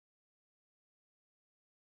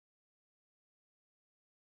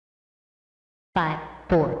5,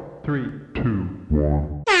 4, 3, 2,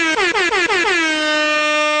 1.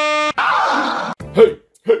 Hey,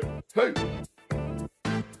 hey, hey.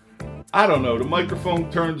 I don't know. The microphone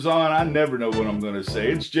turns on. I never know what I'm going to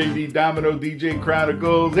say. It's JD Domino, DJ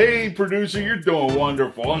Chronicles. Hey, producer, you're doing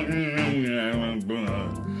wonderful.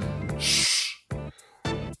 Shh.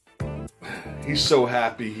 He's so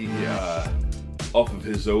happy he, off of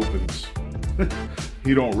his opens.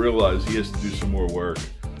 He don't realize he has to do some more work.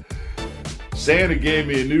 Santa gave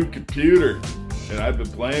me a new computer, and I've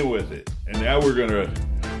been playing with it. And now we're going to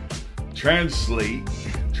transfer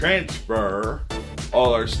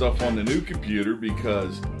all our stuff on the new computer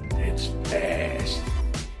because it's fast,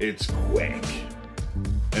 it's quick,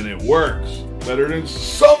 and it works better than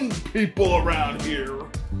some people around here.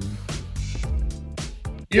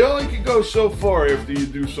 You only can go so far after you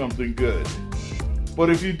do something good.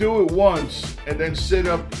 But if you do it once and then sit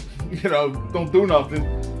up, don't do nothing,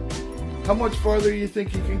 how much farther do you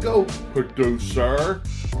think you can go, producer?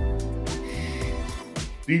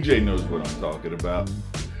 DJ knows what I'm talking about.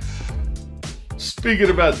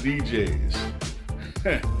 Speaking about DJs,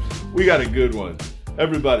 we got a good one.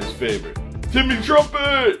 Everybody's favorite. Timmy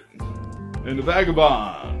Trumpet and the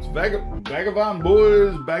Vagabonds. Vagabond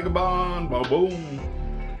boys, Vagabond, boom.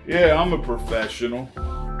 Yeah, I'm a professional.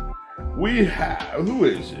 We have, who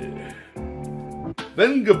is it?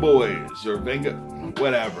 Venga Boys or Venga,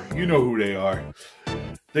 whatever. You know who they are.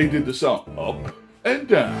 They did the song Up and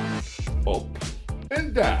Down, Up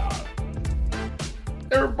and Down.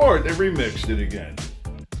 They were bored. They remixed it again.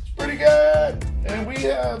 It's pretty good. And we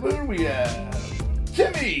have, who do we have?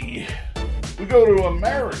 Timmy. We go to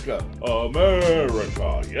America.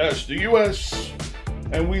 America. Yes, the U.S.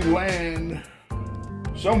 And we land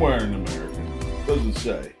somewhere in America. Doesn't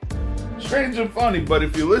say. Strange and funny, but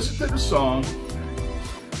if you listen to the song,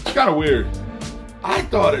 it's kind of weird. I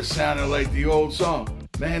thought it sounded like the old song,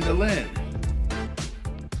 Mandolin.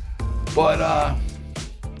 But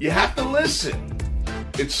you have to listen.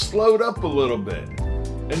 It's slowed up a little bit.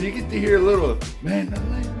 And you get to hear a little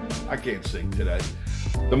mandolin. I can't sing today.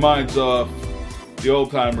 The mind's off. The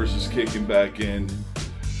old timers is kicking back in.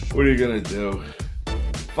 What are you going to do?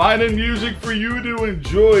 Finding music for you to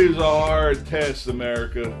enjoy is a hard task,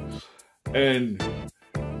 America. And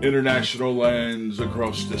international lands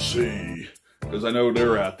across the sea. Because I know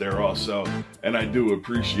they're out there also. And I do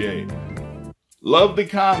appreciate. Love the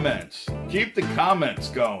comments. Keep the comments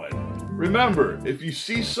going. Remember, if you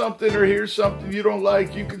see something or hear something you don't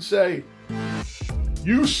like, you can say,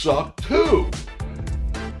 you suck too.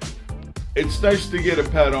 It's nice to get a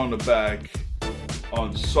pat on the back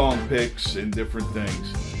on song picks and different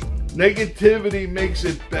things. Negativity makes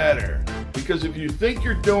it better. Because if you think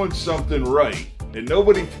you're doing something right and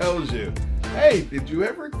nobody tells you, hey, did you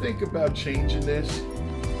ever think about changing this?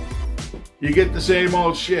 You get the same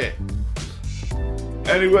old shit.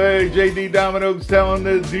 Anyway, JD Domino's telling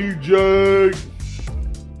the DJ,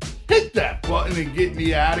 hit that button and get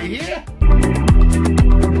me out of here.